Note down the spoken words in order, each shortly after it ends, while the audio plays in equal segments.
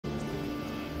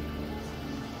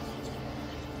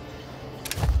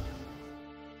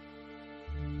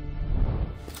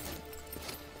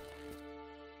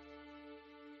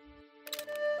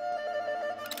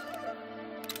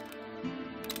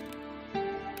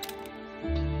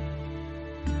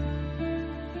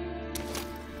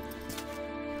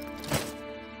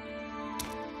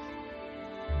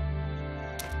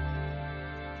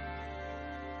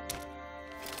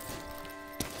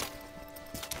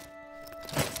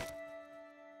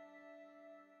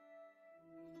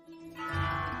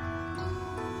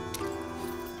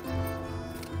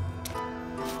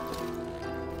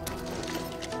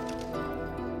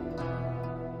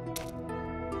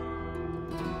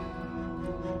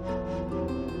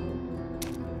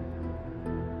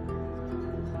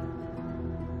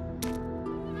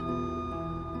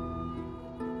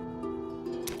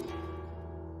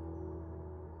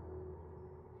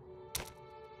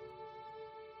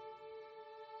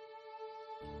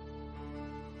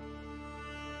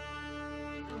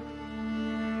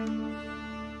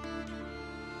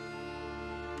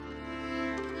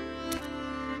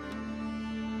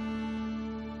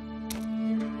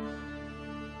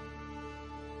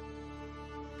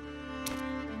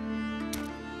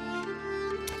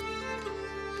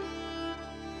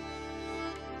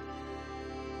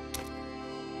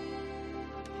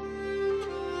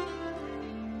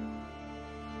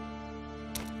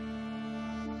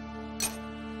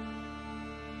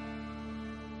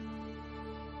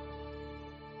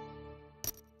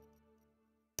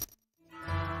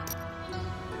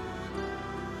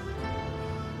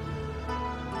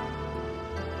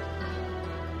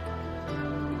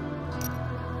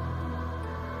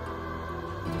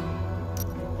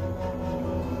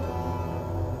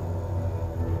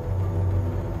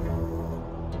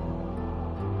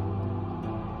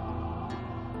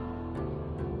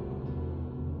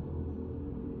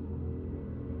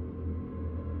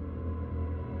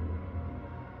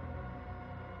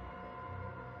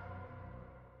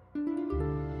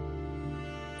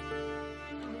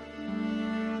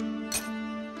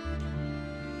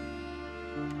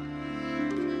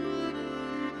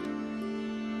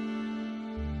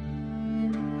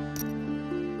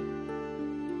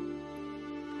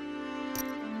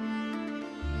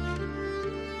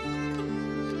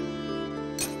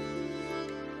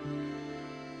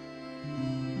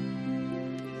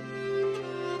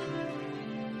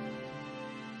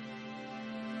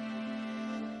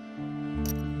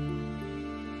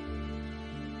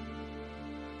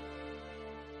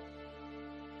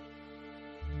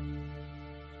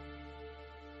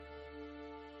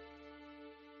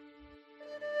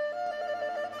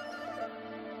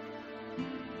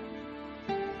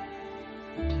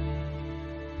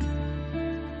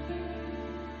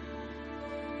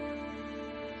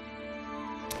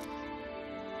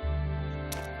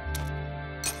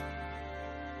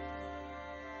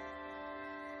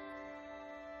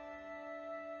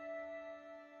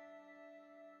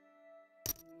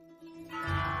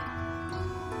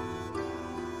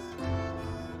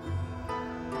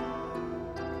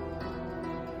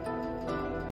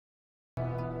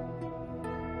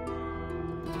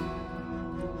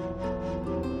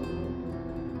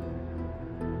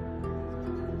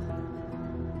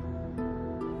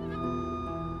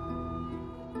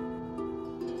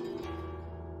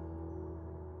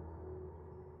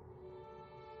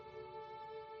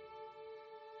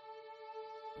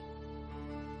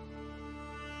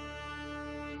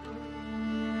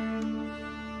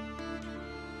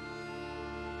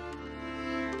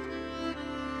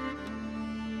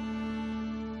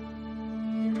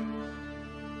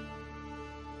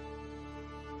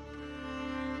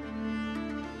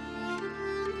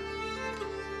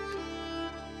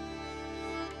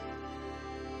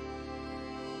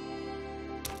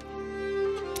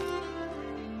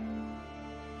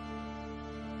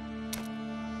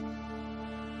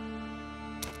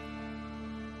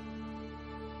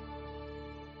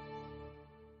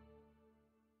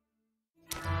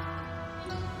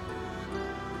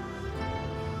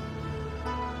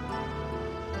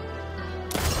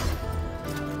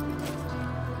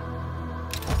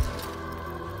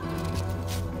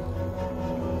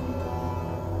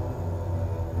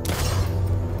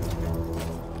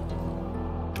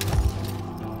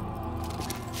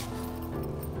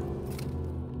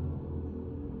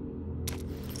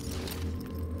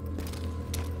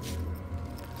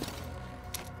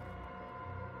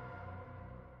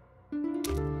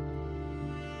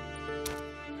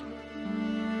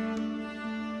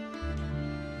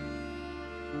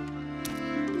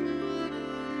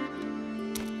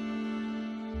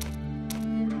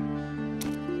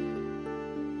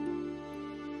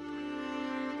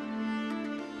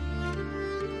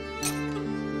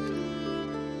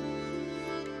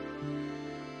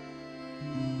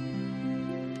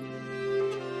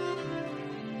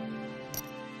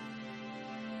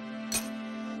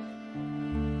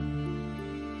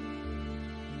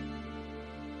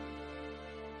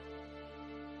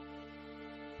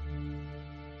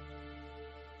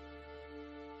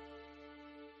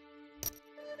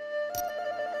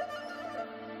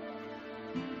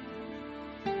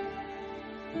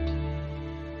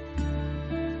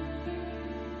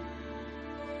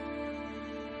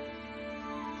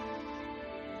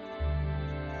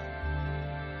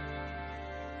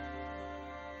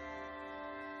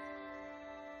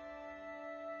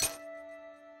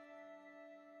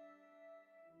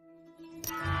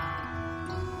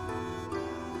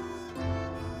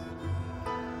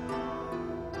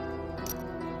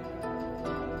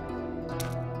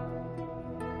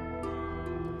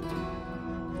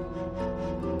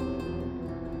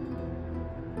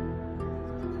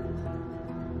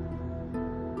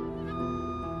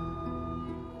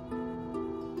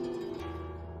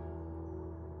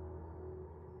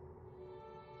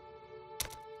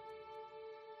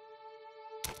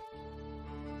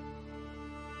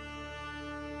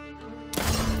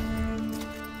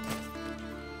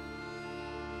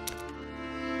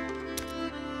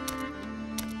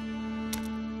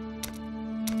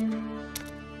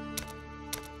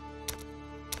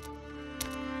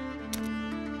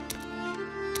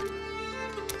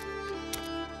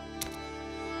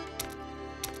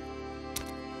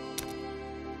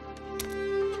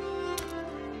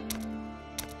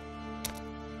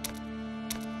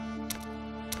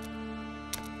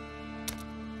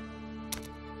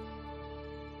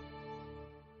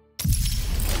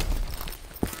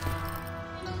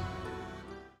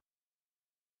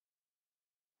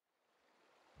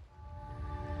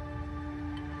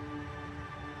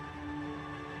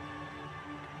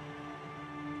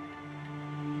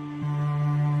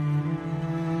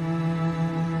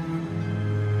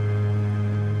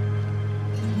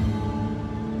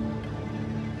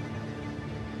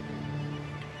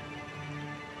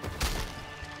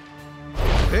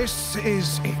This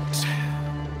is it.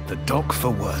 The dock for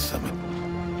Wortham.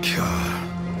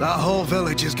 God, that whole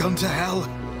village has gone to hell.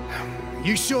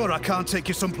 You sure I can't take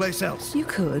you someplace else? You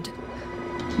could,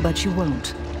 but you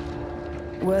won't.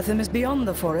 Wortham is beyond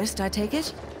the forest, I take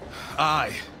it?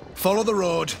 Aye. Follow the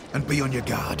road and be on your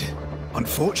guard.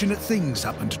 Unfortunate things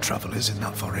happen to travelers in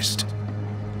that forest.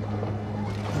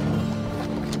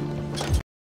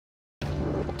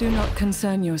 Do not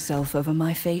concern yourself over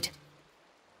my fate.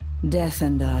 Death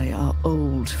and I are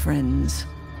old friends.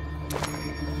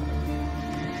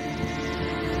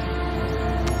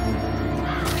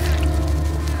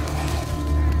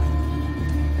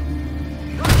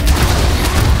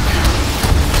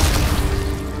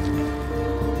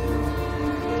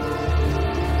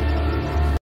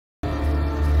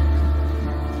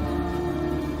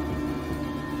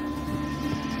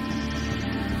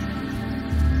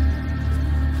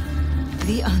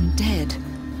 The undead.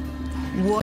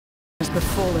 What has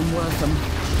befallen Wortham?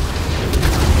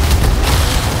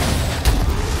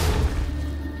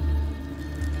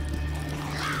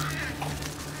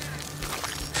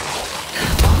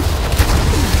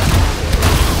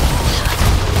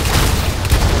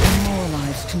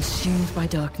 consumed by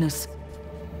darkness.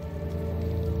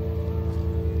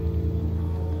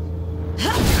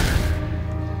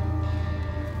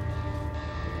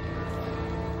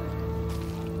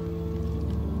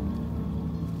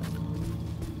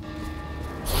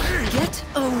 Get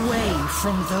away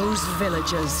from those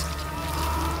villagers.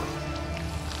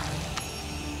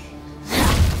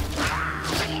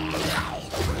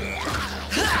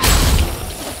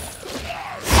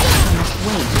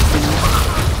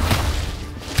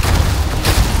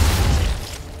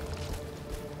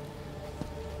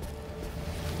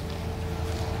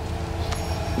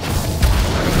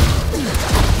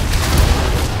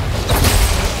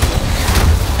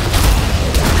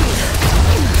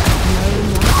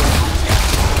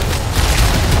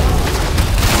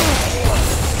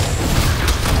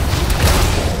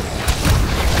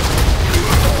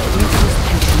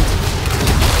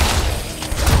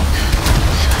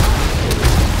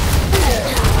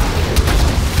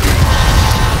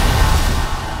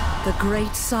 The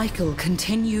great cycle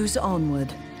continues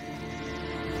onward.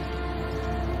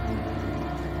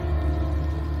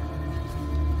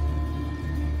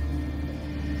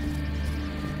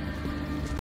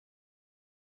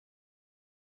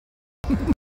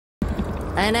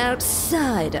 An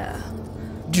outsider,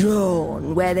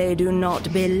 drawn where they do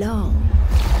not belong.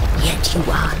 Yet you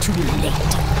are too late.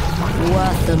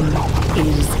 Wortham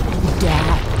is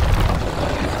dead.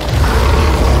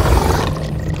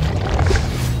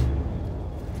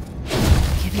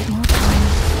 Give it more time.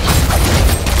 I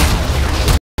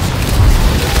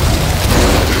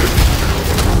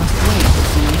must wait, it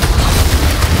seems.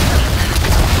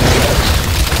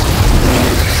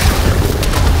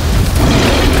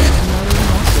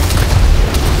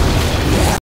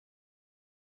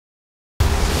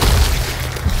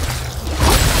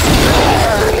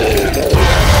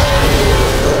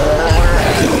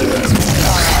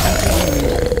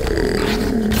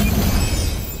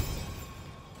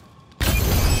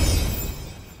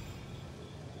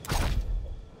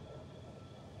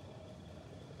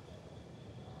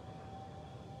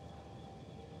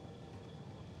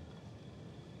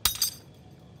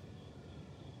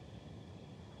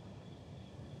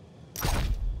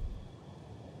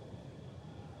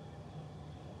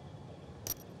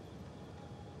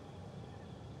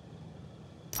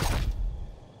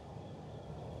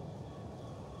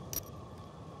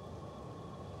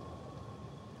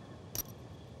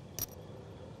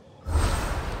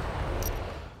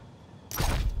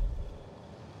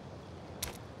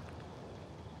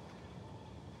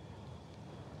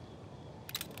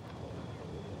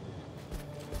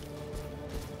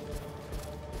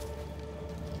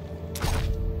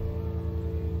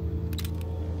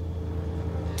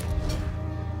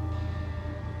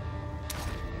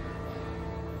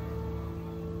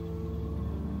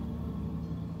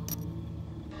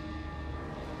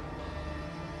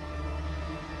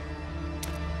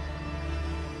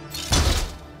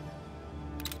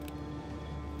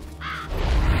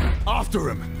 After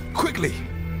him! Quickly!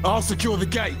 I'll secure the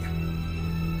gate!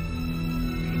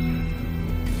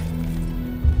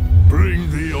 Bring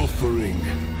the offering.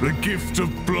 The gift of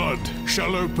blood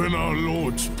shall open our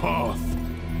Lord's path.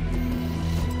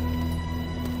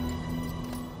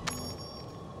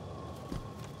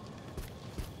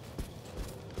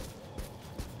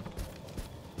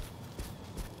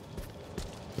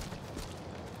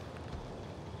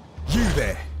 You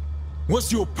there!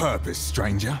 What's your purpose,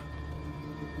 stranger?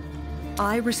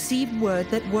 I received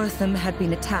word that Wortham had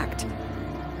been attacked.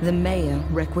 The mayor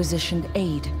requisitioned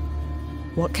aid.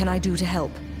 What can I do to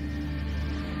help?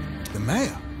 The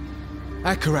mayor?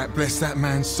 Akarat bless that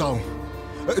man's soul.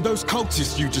 Those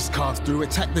cultists you just cast through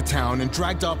attacked the town and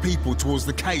dragged our people towards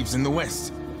the caves in the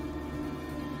west.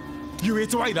 You here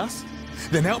to aid us?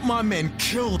 Then help my men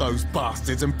kill those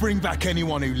bastards and bring back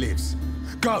anyone who lives.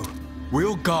 Go!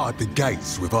 We'll guard the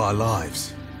gates with our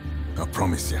lives. I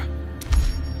promise you.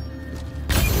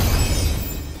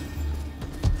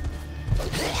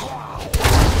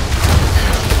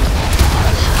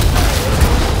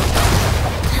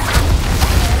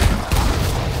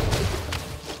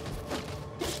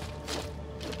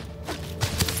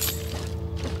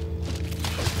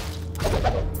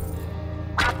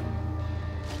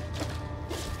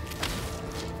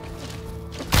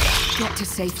 Get to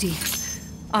safety.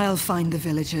 I'll find the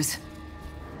villagers.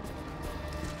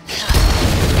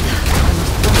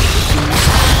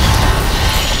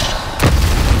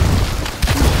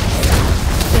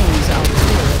 Things are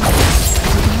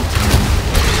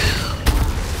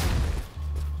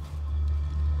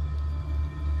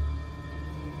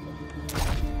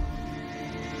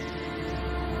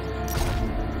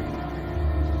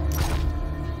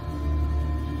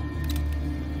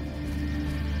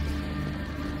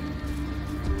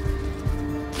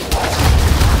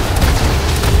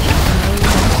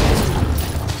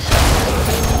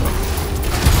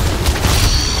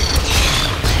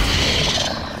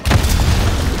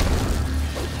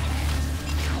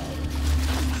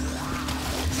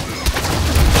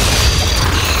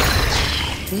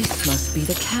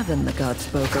cavern the god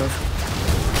spoke of.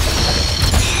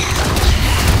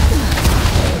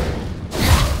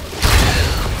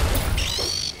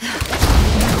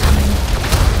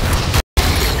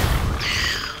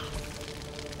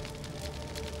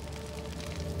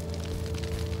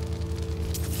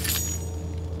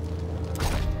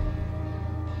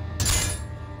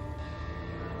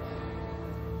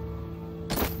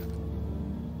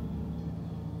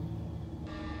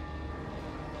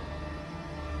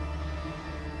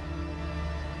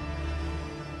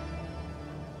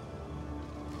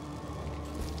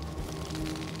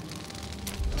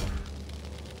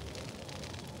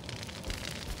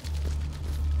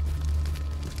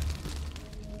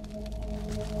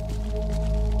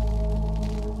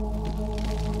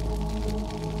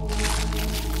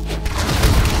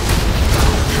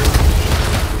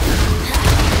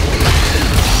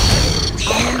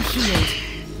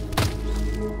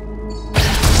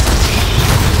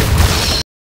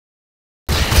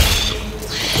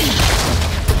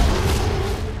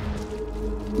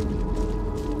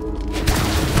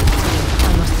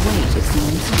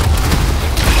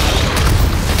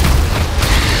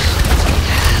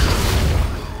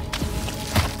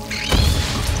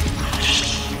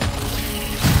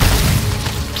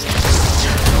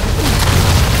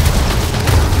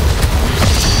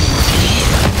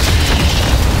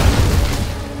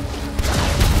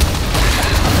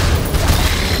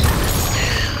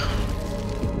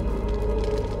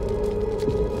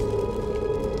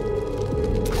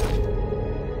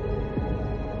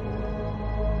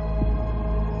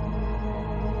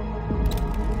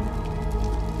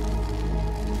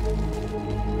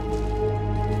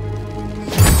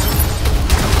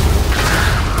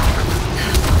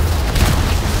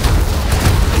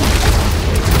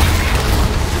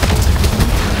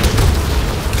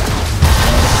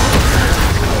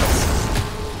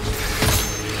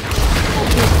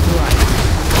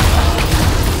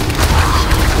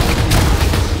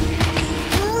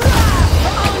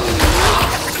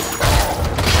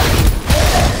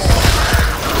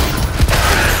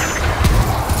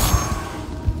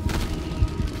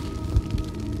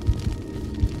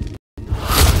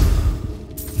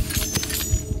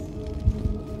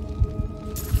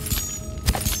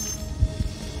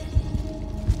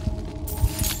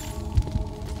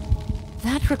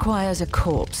 That requires a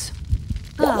corpse.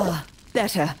 Ah,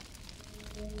 better.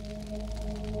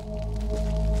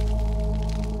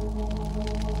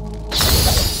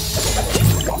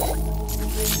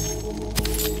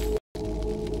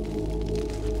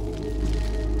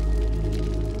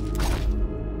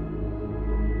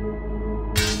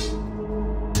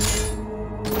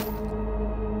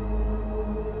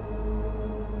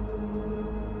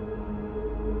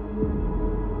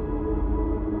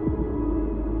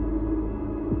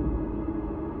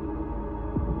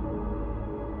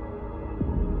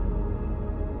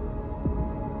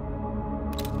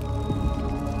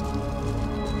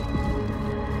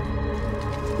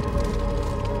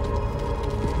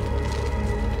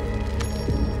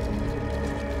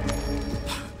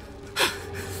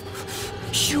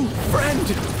 You friend!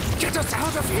 Get us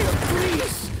out of here,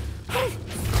 please!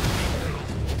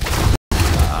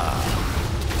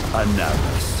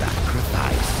 Another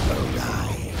sacrifice,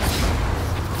 Odai.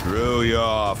 Through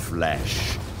your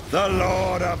flesh, the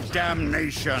Lord of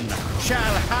Damnation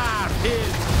shall have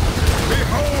his...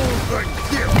 Behold the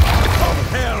gift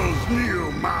of Hell's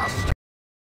new master!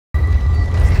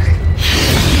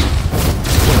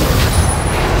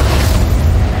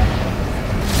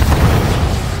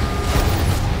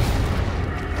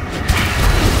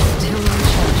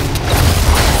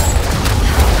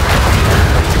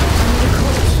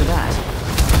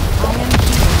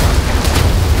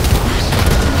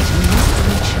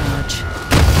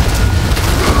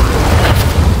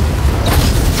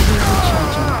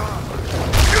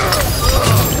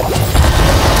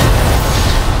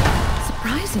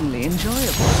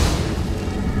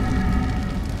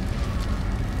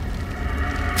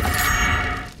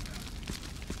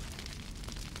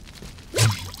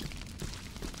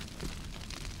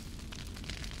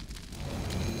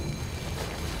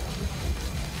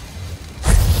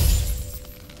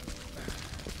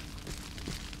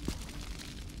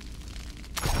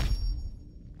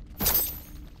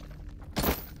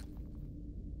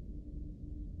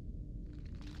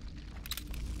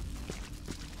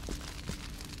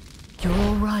 You're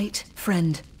all right,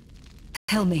 friend.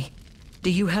 Tell me, do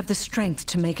you have the strength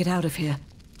to make it out of here?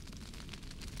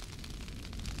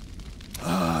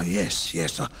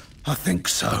 Yes, I think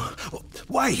so.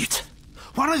 Wait!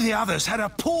 One of the others had a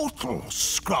portal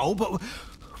scroll, but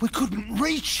we couldn't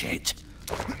reach it.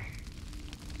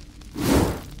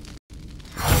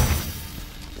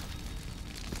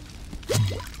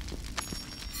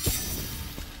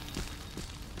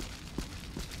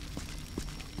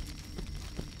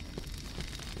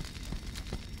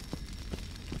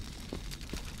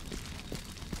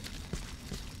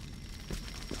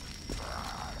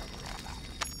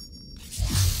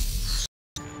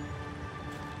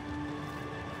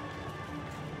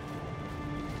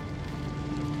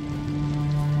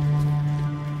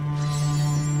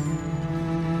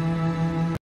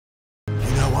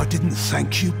 didn't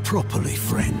thank you properly,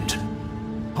 friend.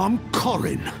 I'm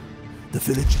Corin, the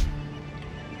village...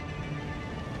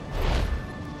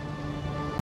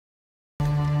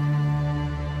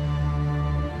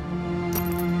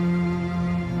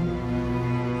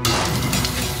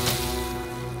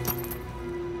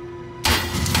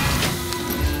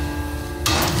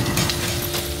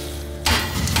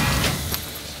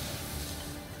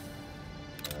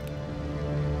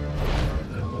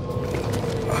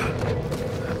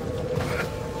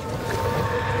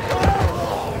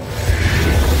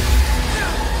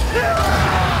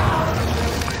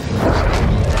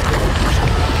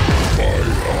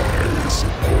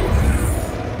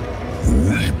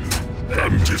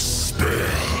 And despair,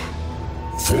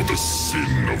 for the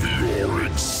sin of your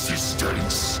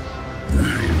existence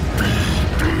will be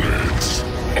bled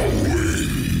away.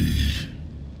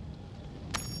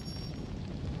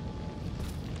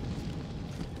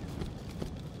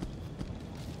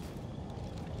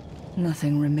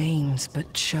 Nothing remains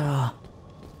but char.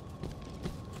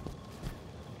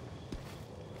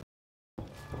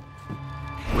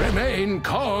 Remain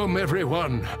calm,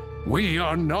 everyone. We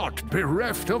are not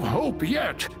bereft of hope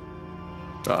yet.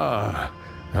 Ah,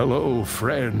 hello,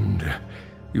 friend.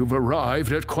 You've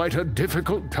arrived at quite a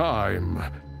difficult time.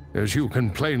 As you can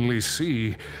plainly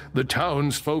see, the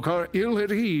townsfolk are ill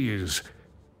at ease.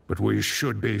 But we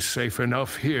should be safe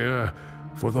enough here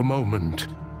for the moment.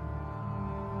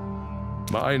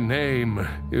 My name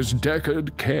is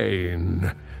Deckard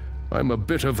Cain. I'm a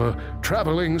bit of a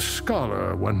traveling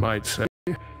scholar, one might say.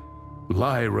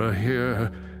 Lyra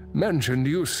here mentioned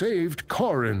you saved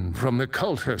Corin from the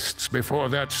cultists before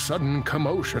that sudden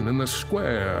commotion in the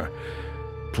square.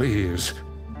 Please,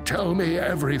 tell me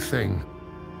everything.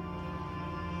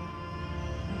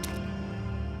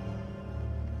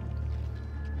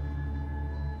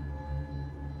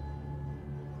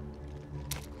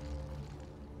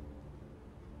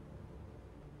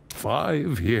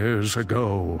 "5 years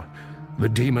ago, the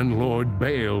demon lord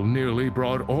Baal nearly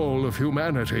brought all of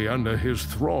humanity under his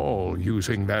thrall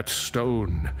using that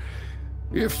stone.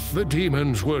 If the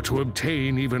demons were to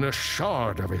obtain even a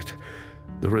shard of it,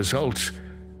 the result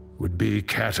would be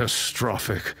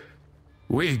catastrophic.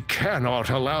 We cannot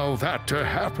allow that to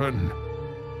happen."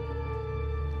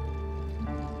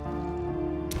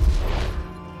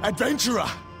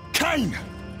 Adventurer! Cain!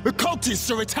 The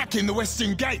cultists are attacking the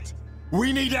Western Gate!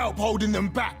 We need help holding them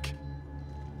back!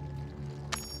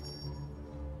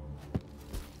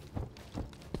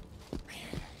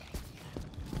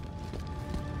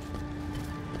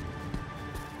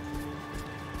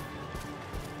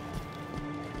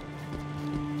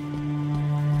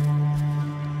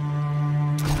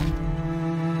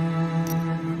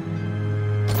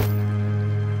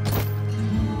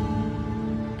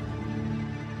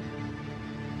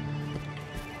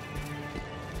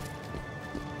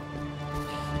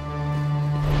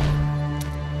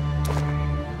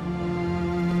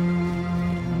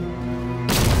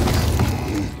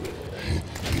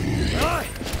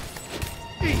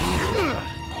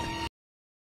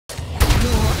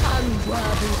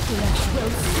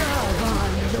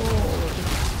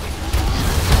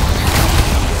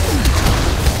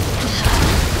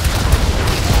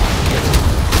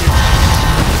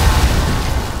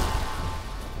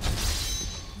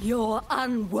 Your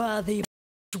unworthy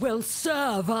will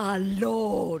serve our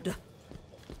Lord.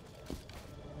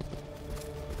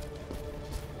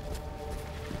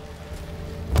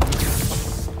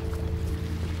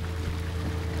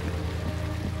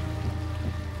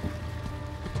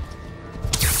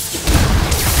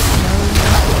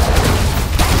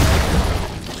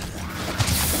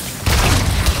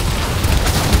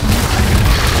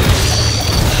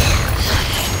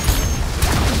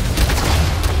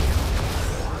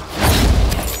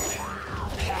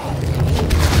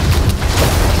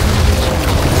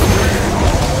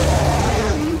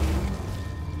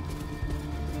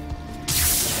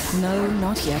 No,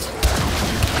 not yet.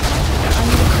 I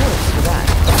need a corpse for that.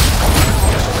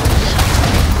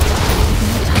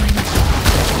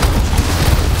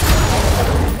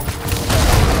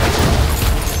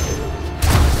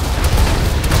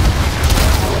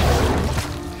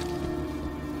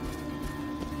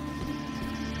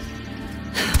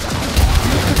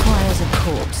 It requires a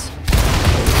corpse.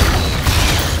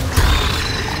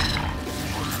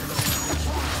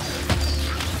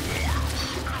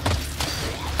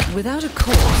 Without a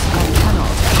corpse, I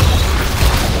cannot.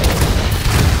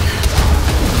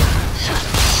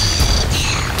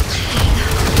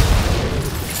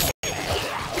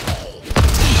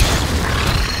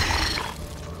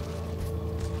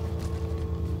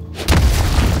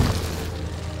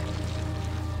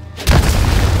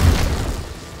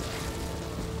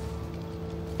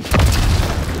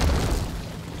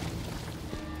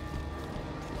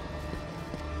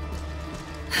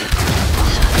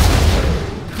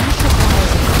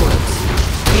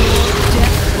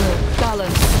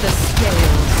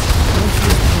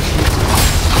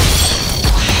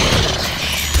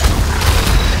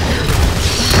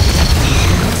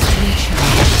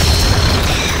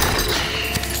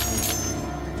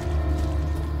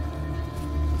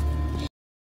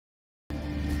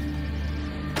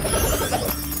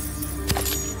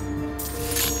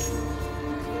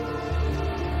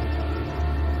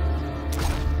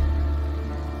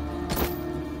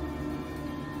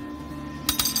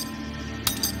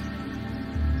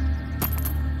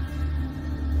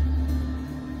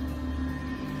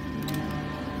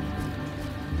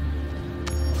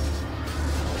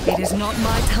 It is not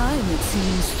my time, it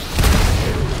seems.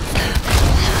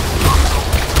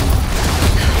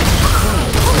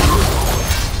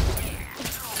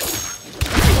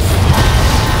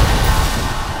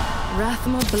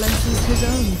 Rathma blesses his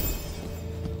own.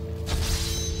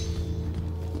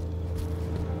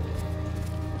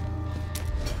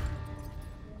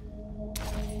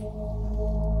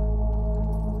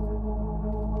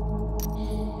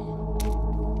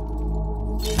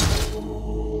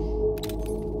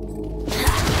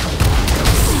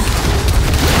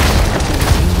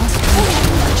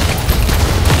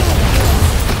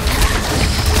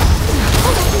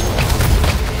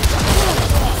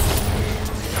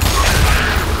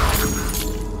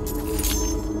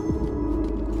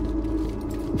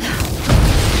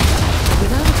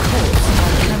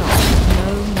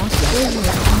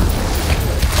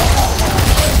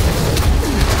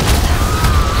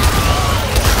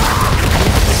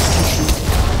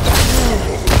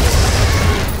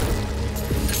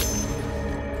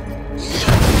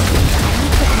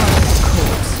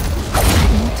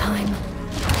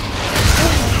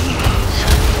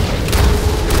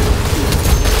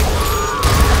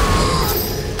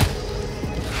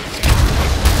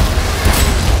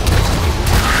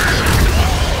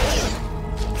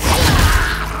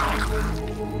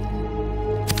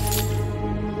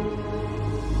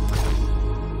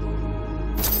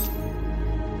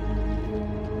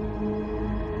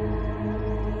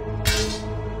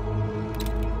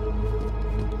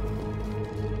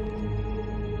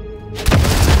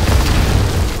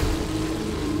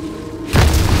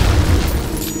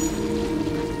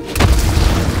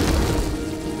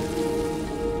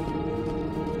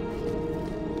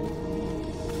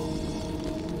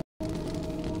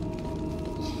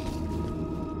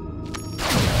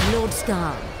 Lord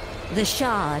Scar, the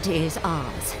shard is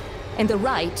ours, and the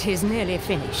rite is nearly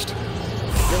finished.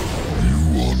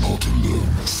 You are not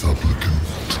alone,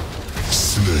 supplicant.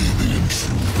 Slay the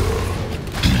intruder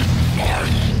in my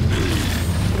name.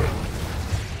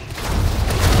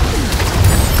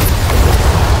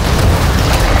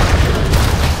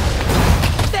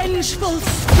 Vengeful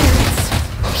spirits,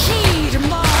 heed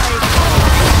my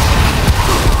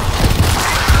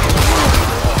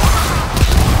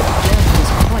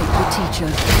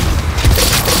teacher.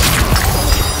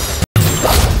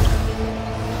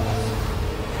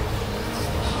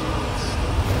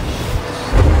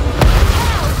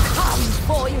 Hell comes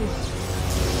for you!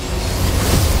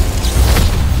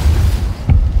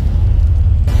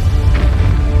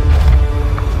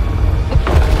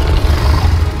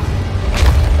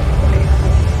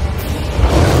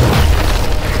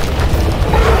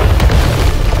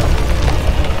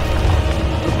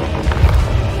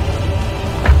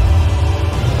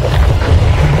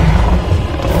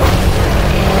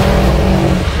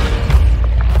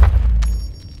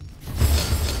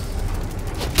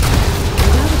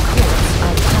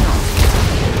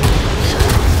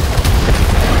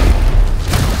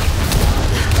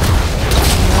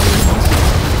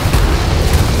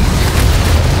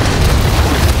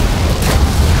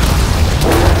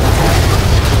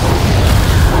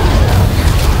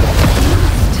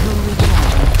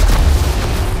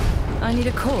 I need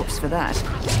a corpse for that.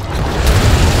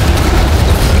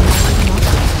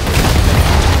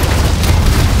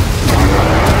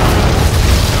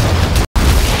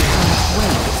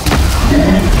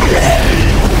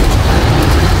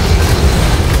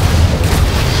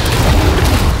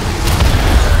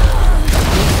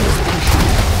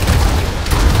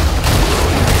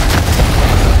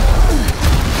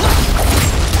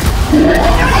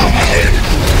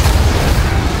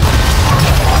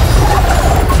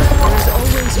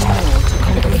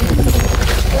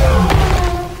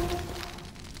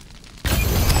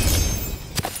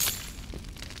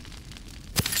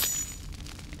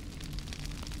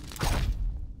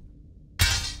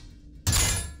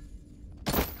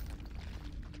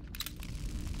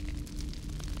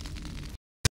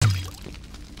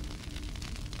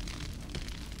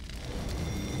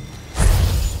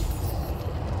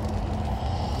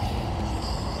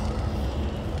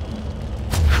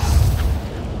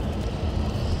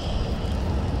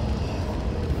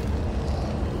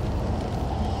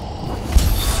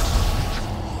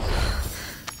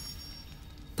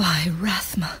 By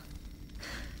Rathma,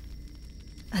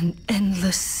 an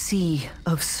endless sea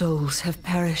of souls have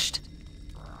perished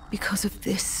because of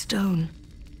this stone.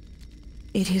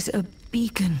 It is a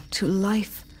beacon to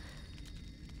life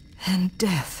and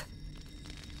death.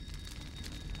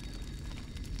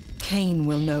 Cain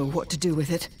will know what to do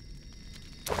with it.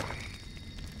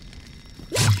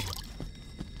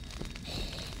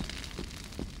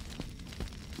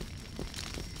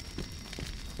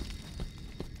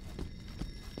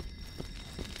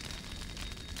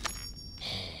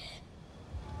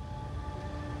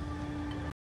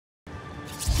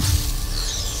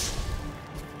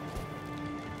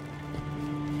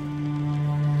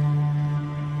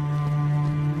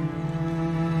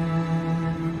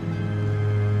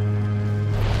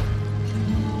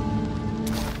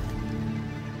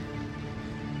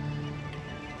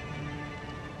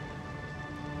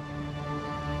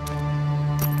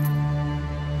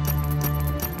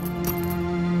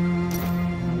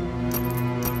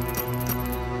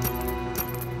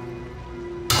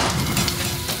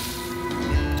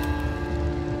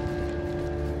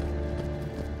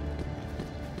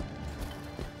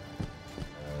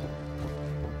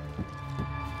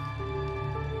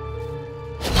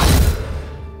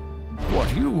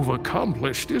 what you've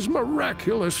accomplished is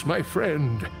miraculous, my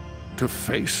friend. To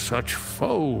face such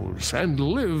foes and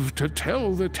live to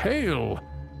tell the tale.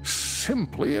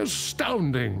 Simply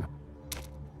astounding.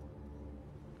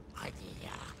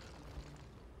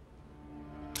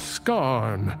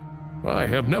 Skarn. I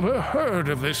have never heard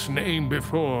of this name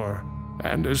before.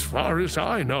 And as far as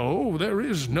I know, there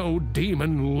is no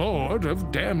demon lord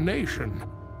of damnation.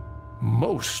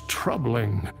 Most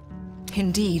troubling.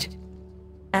 Indeed.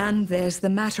 And there's the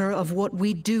matter of what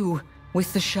we do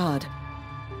with the shard.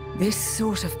 This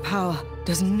sort of power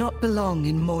does not belong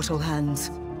in mortal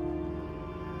hands.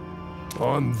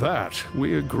 On that,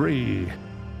 we agree.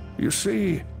 You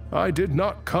see, I did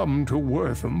not come to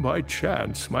Wortham by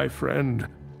chance, my friend.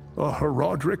 A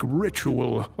Herodric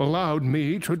ritual allowed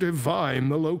me to divine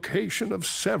the location of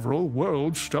several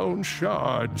World Stone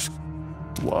shards.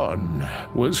 One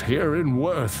was here in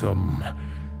Wortham.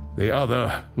 The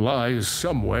other lies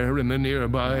somewhere in the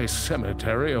nearby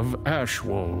cemetery of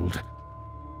Ashwold.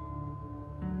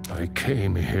 I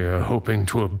came here hoping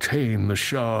to obtain the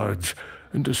shards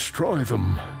and destroy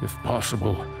them, if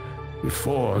possible,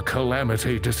 before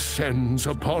calamity descends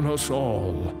upon us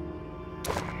all.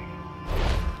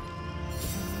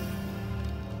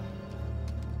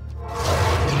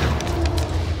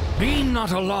 Be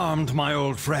not alarmed, my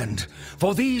old friend,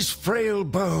 for these frail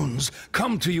bones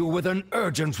come to you with an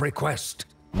urgent request.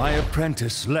 My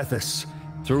apprentice, Lethis,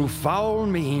 through foul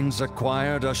means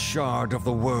acquired a shard of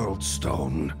the World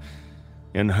Stone.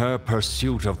 In her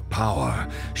pursuit of power,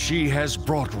 she has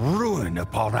brought ruin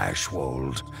upon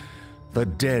Ashwold. The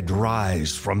dead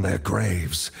rise from their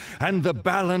graves, and the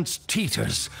balance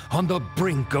teeters on the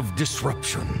brink of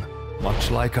disruption. Much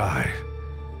like I.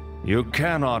 You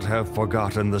cannot have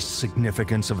forgotten the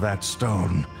significance of that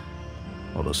stone,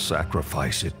 or the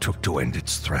sacrifice it took to end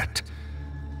its threat.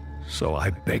 So I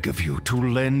beg of you to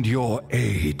lend your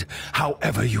aid,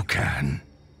 however you can.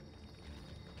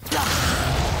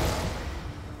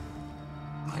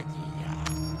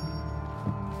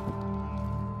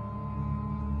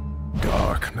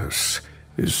 Darkness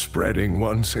is spreading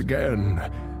once again,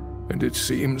 and it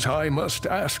seems I must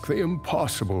ask the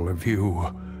impossible of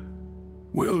you.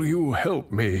 Will you help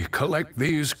me collect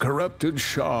these corrupted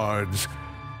shards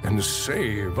and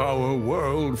save our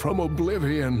world from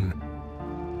oblivion?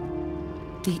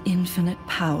 The infinite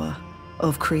power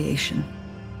of creation,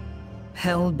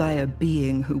 held by a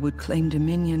being who would claim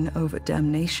dominion over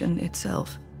damnation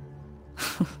itself.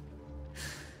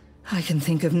 I can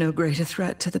think of no greater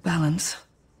threat to the balance.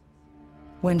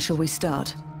 When shall we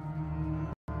start?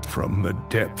 From the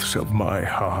depths of my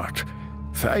heart,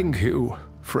 thank you,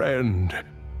 friend.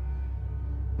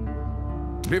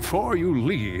 Before you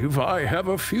leave, I have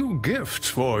a few gifts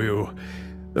for you.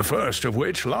 The first of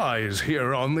which lies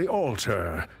here on the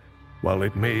altar. While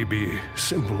it may be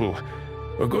simple,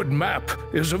 a good map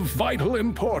is of vital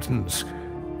importance.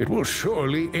 It will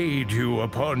surely aid you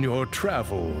upon your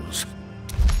travels.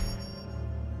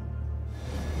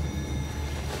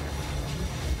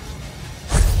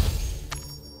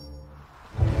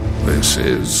 This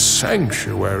is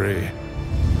Sanctuary.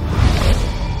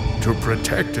 To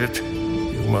protect it,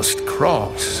 you must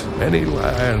cross many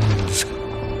lands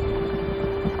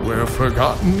where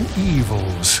forgotten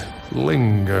evils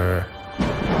linger.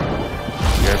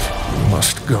 Yet you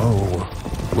must go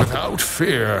without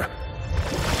fear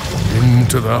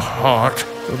into the heart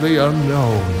of the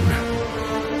unknown.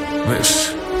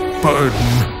 This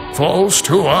burden falls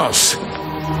to us.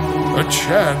 A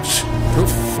chance to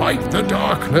fight the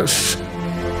darkness.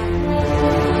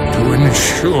 To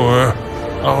ensure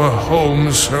our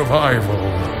home's survival.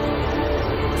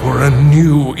 For a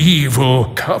new evil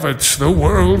covets the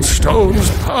World Stone's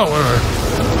power.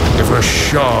 If a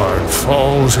shard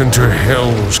falls into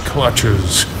Hell's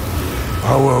clutches,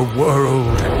 our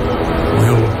world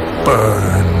will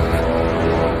burn.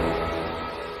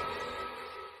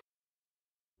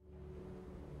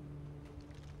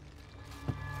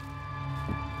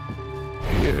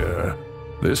 Here,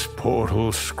 this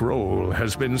portal scroll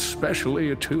has been specially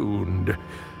attuned.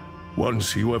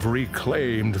 Once you have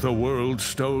reclaimed the World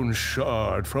Stone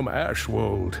shard from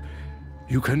Ashwold,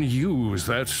 you can use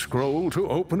that scroll to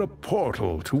open a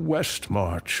portal to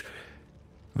Westmarch.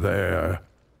 There,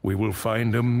 we will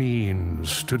find a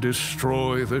means to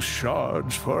destroy the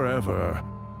shards forever.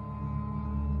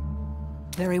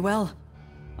 Very well.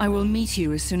 I will meet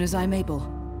you as soon as I'm able.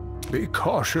 Be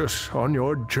cautious on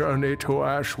your journey to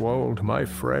Ashwold, my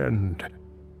friend.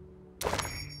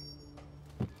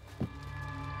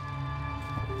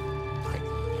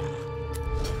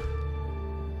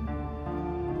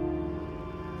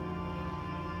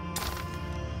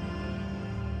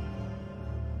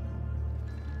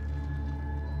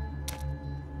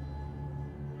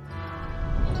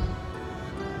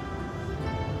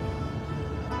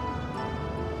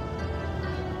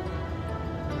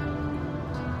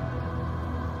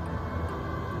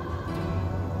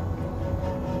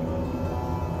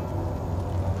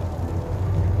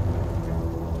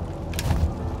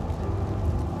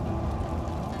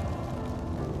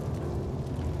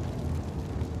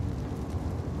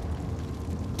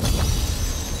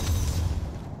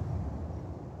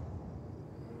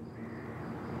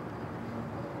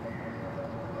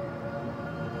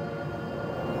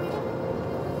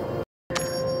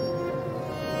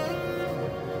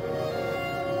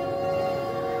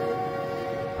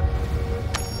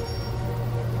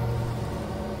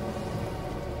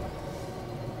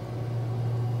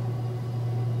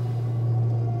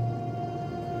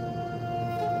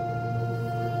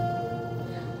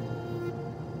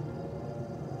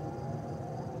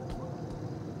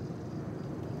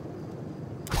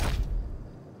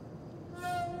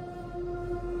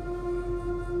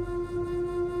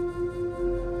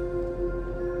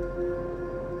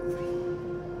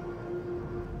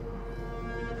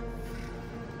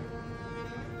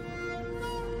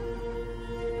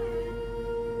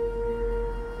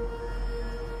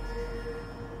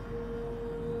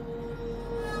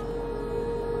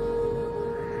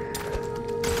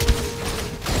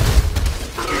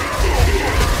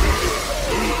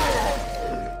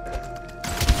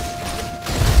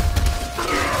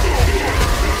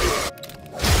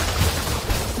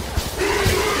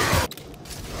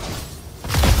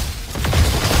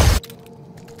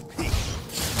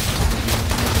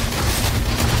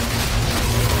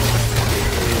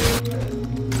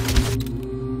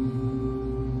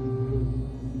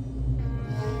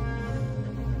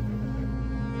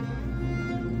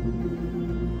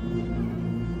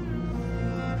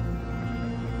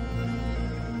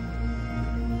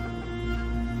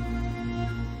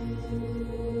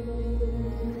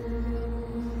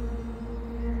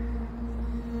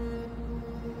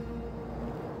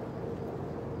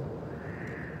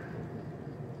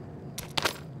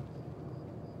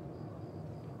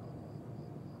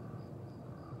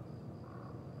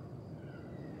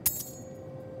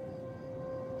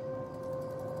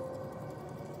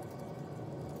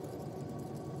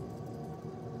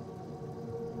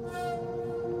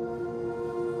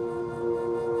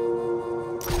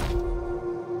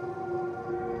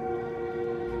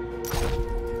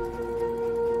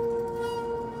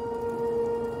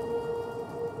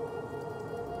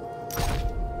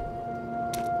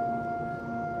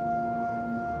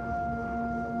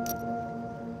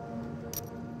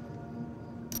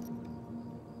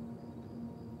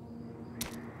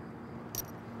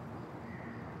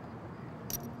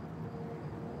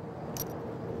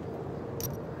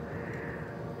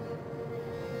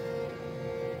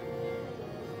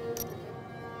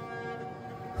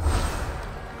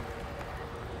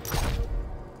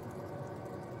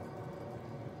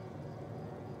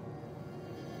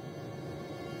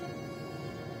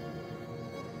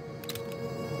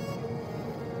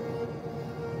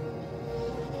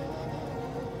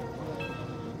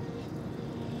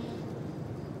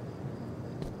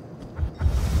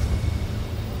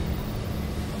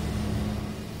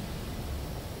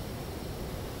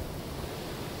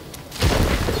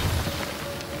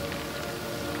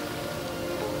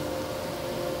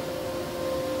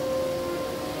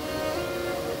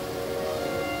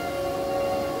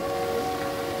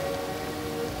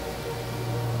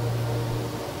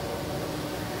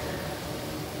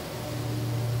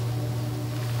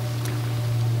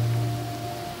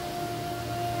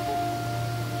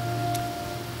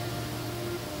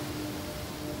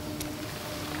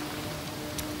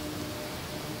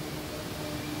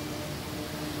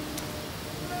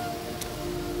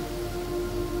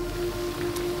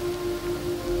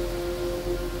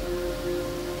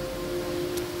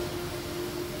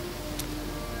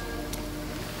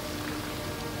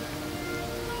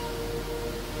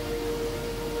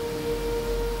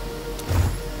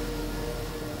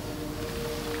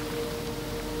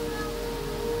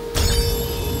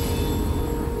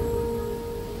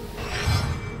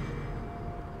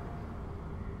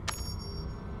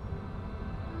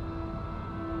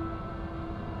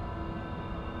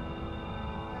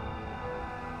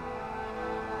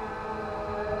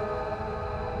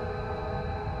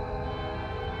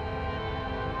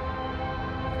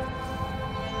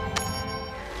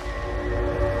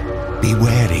 Be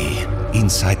wary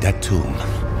inside that tomb.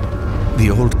 The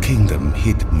old kingdom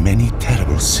hid many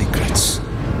terrible secrets.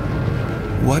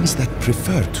 Ones that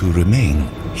prefer to remain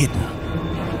hidden.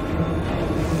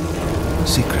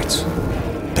 Secrets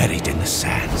buried in the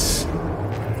sands,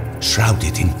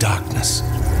 shrouded in darkness.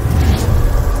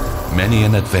 Many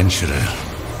an adventurer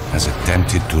has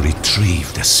attempted to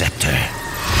retrieve the scepter.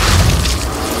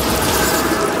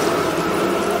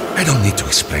 I don't need to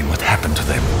explain what happened to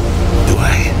them, do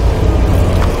I?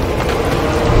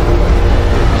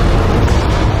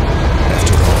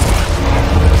 After all,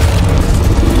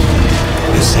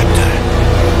 the scepter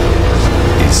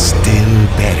is still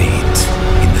buried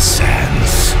in the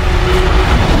sands.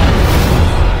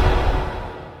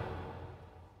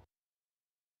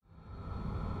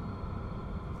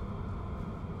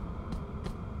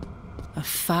 A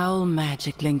foul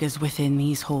magic lingers within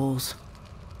these halls.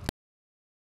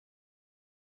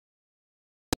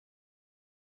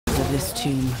 Of this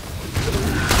tomb.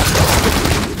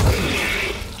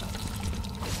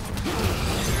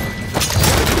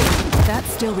 That's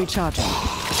still recharging.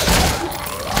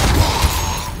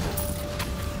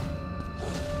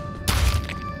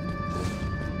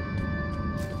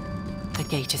 The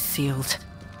gate is sealed.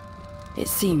 It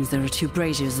seems there are 2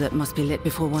 braziers that must be lit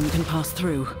before one can pass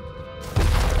through.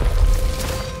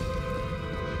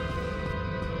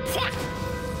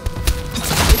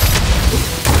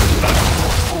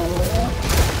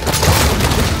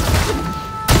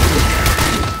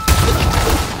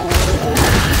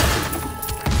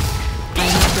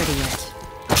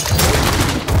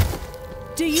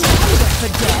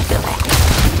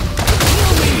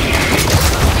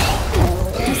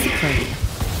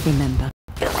 Remember.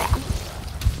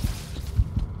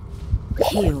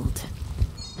 Healed.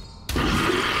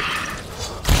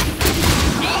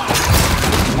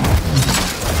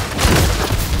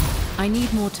 I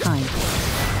need more time.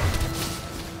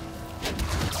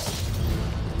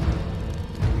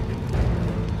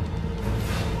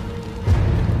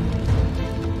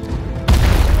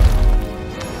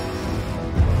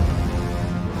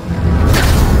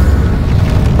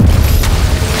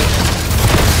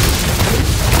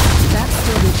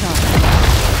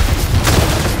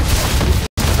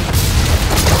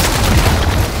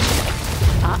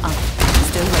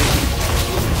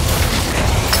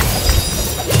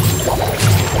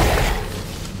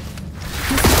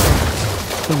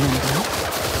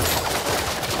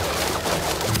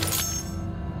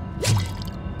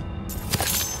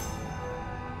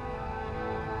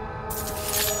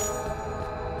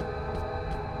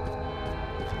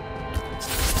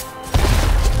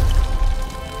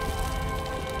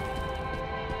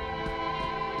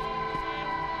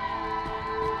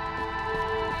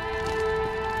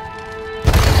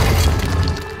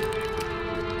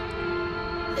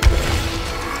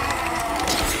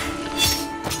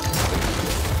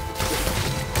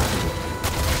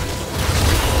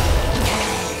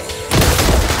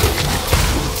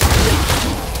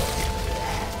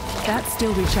 That's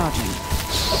still recharging.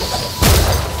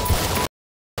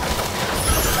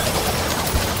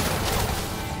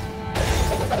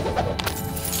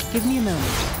 Give me a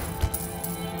moment.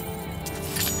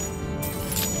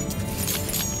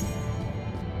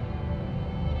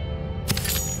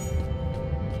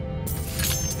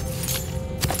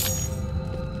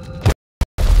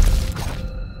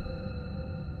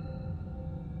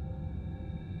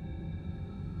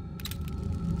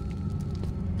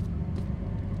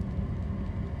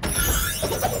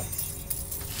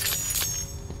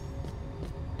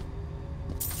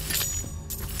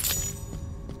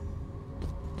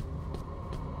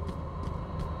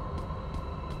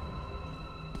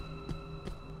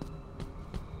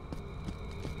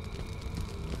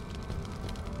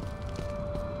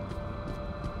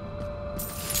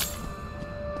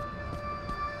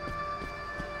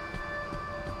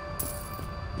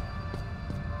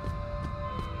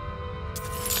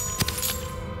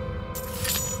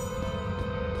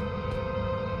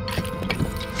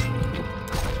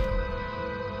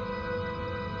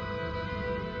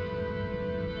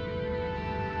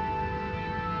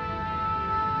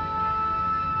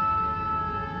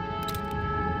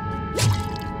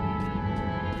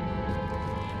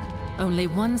 Only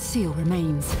one seal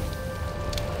remains.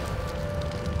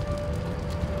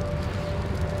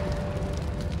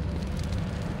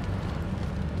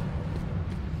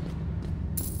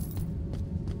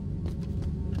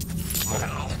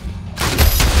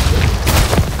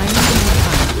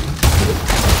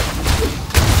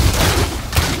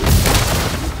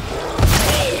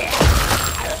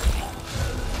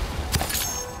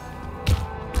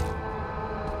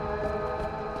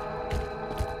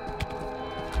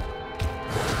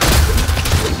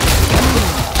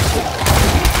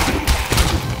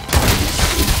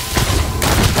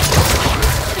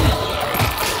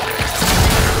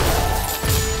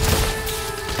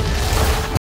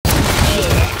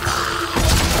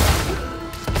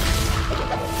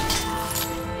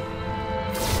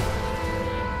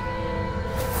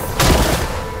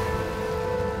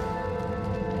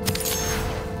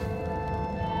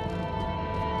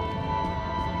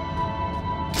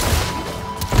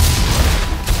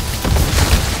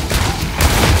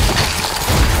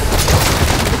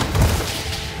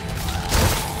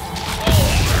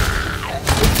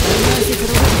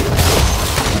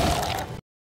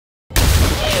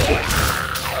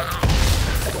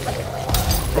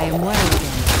 am well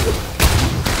again.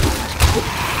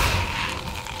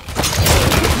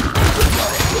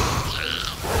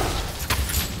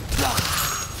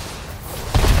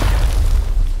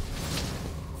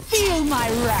 Feel my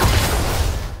wrath!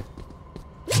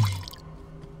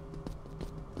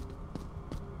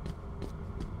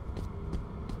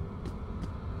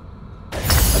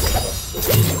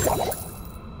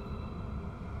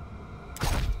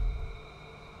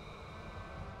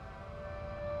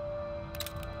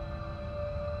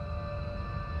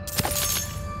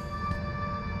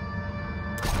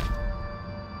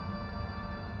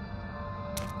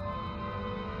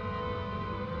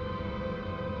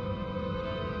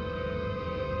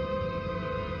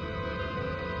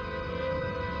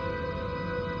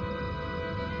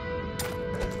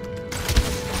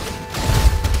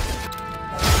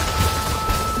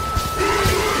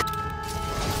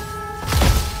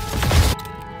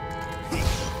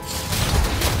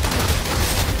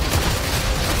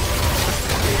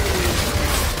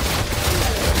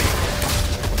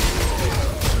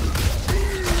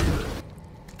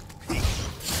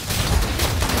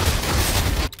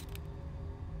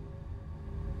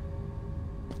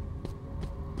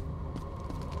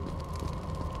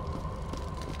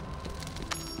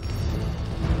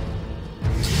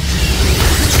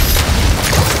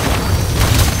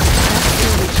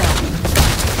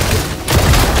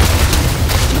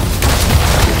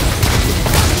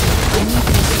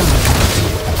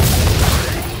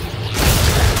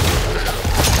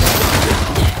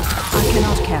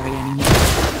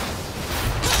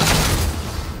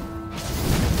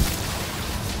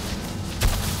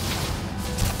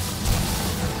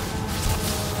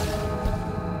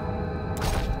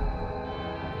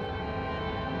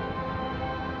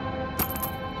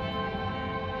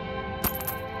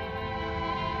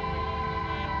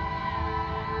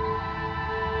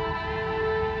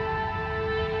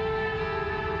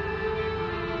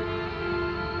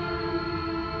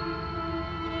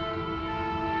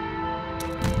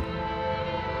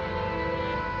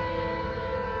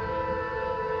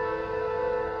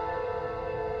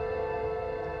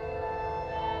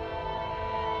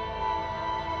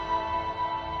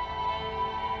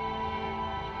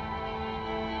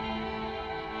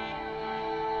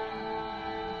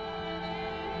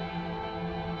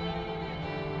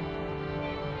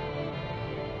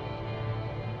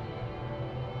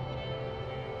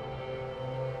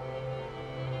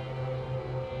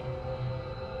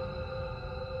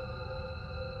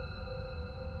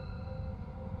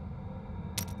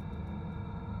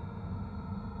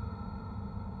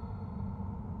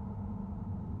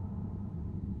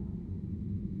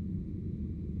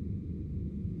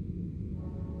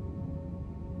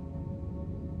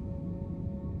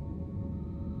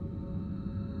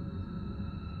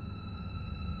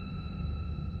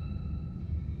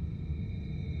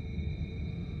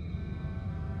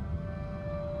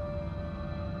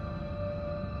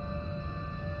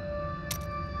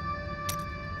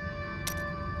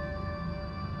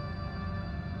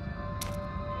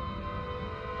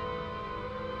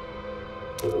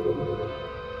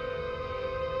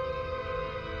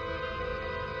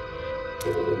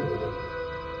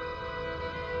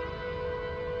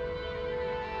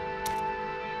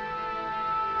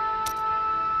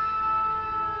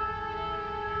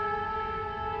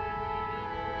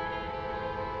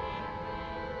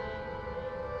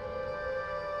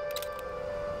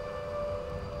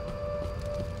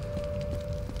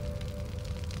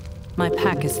 My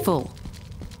pack is full.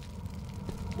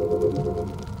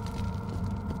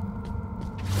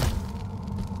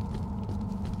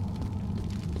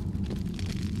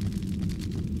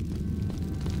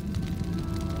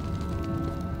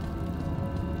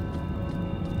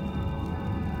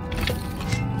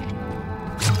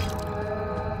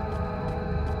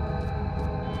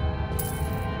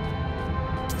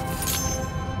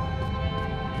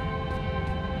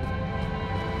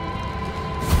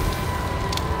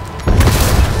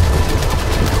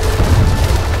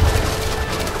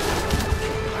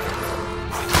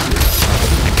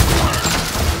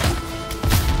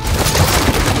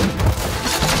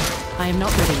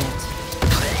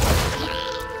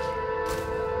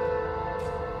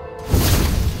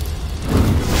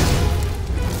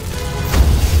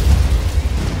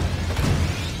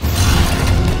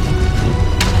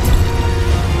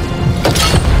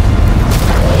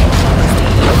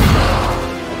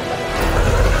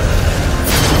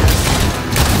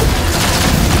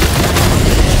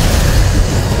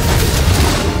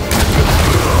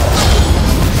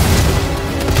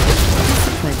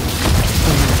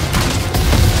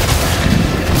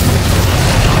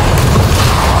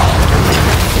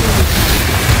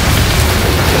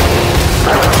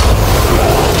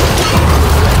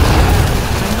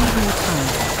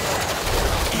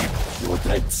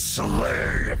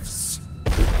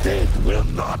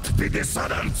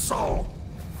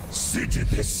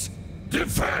 Lethis,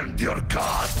 defend your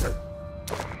god!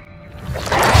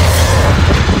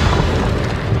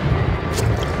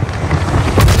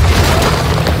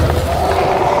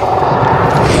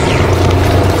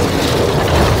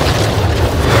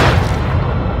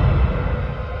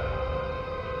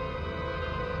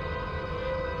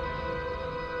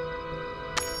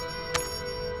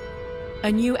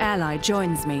 A new ally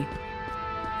joins me.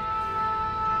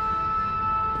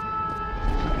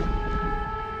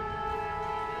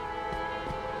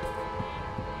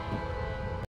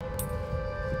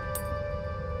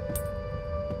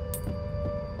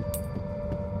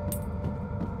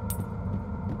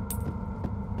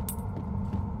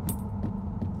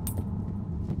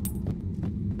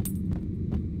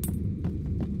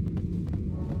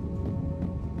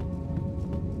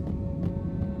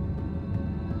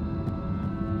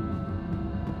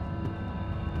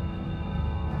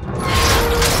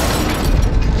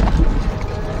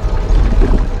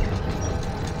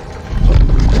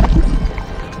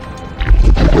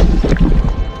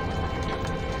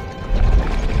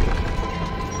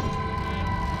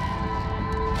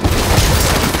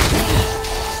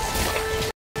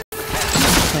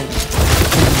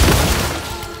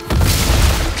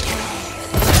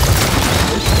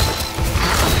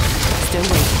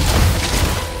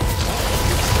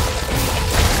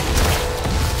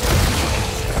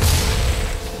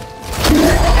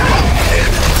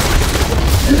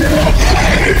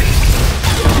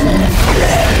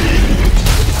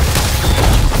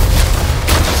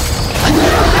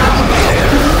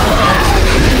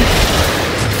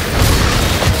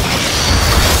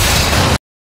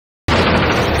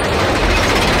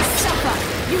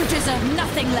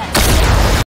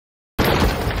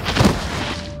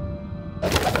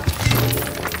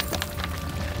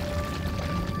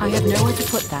 I have nowhere to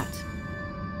put that.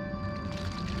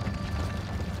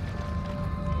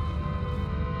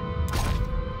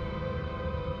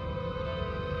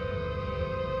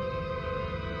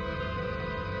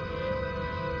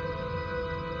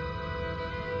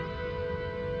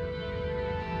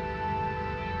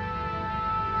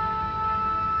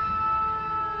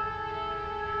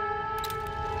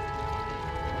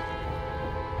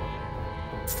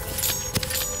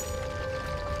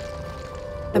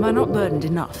 Am I not burdened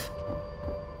enough?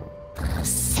 The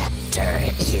scepter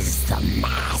is the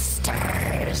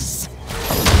master's.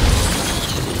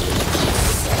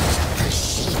 The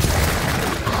sheep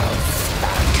of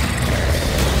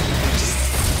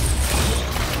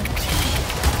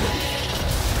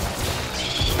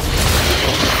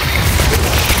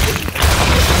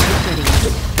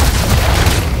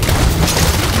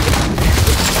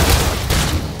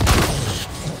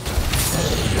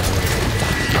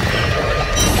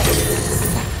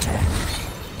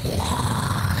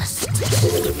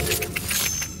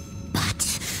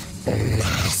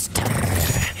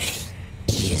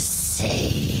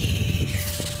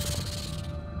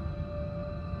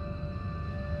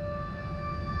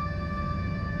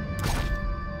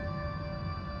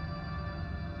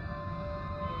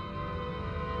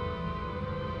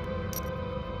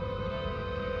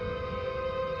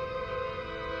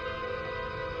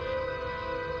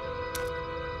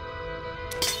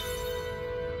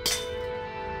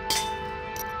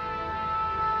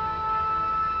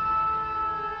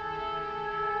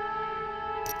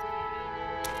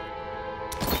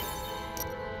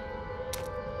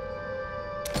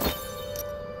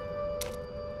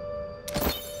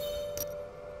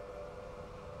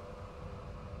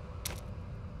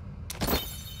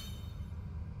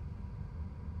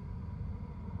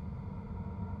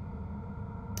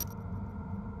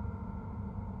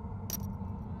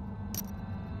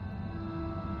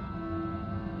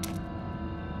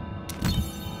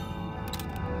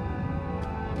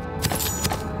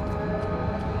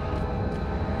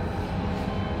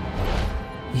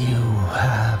You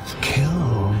have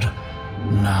killed.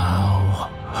 Now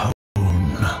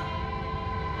hone.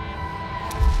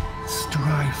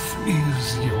 Strife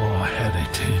is your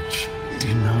heritage.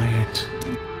 Deny it.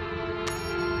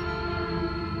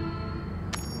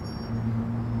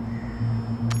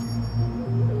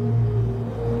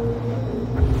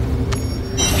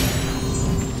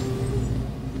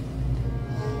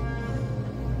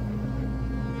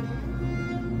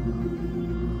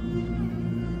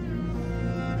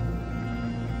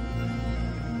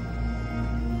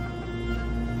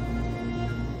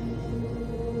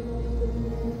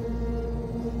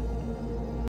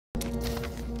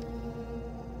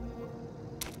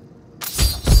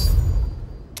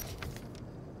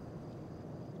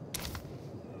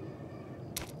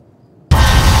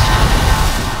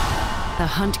 The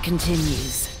hunt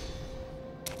continues.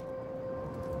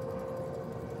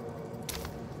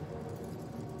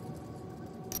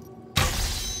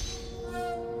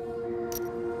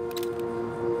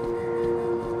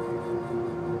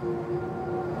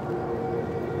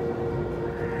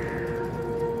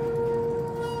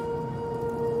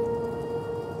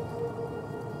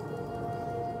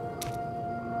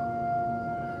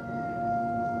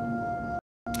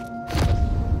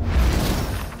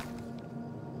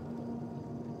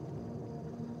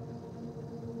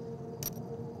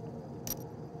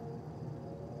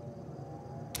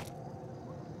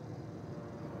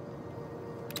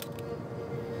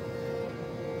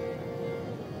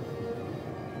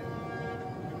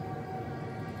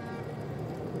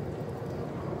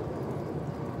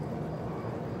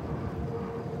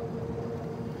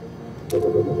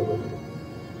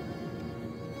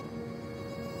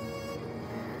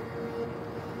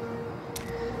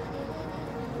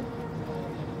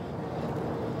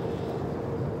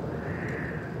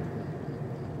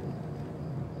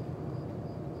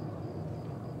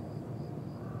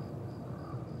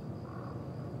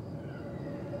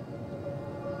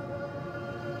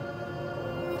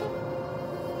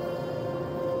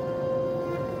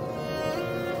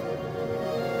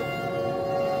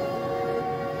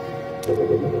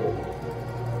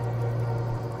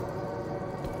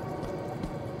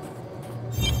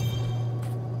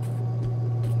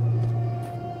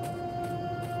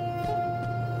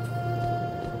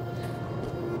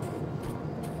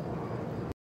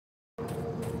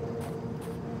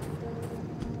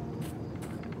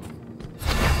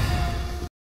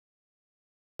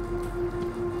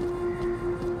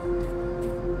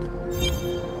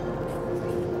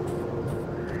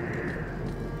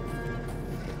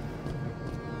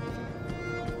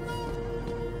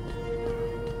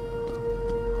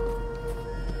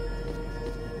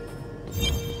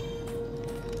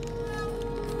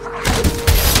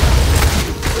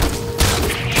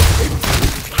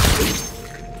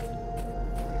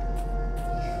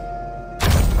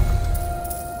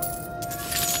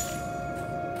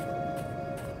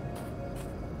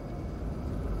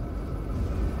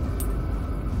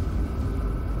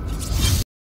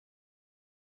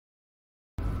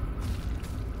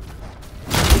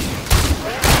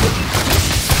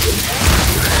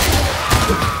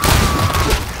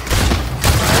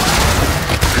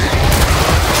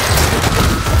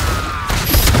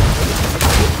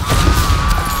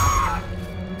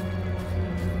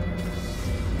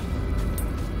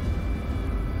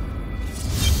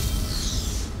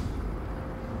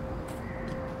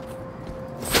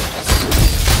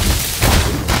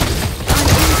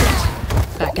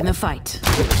 In the fight.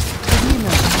 Give me a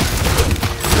moment.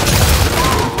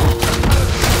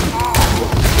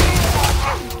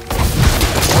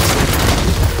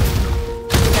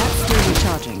 That's still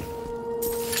recharging.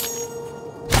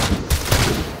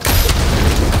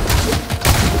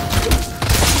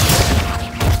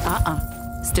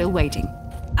 Still waiting.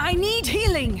 I need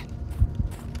healing!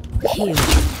 Heal.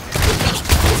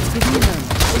 Give me a moment.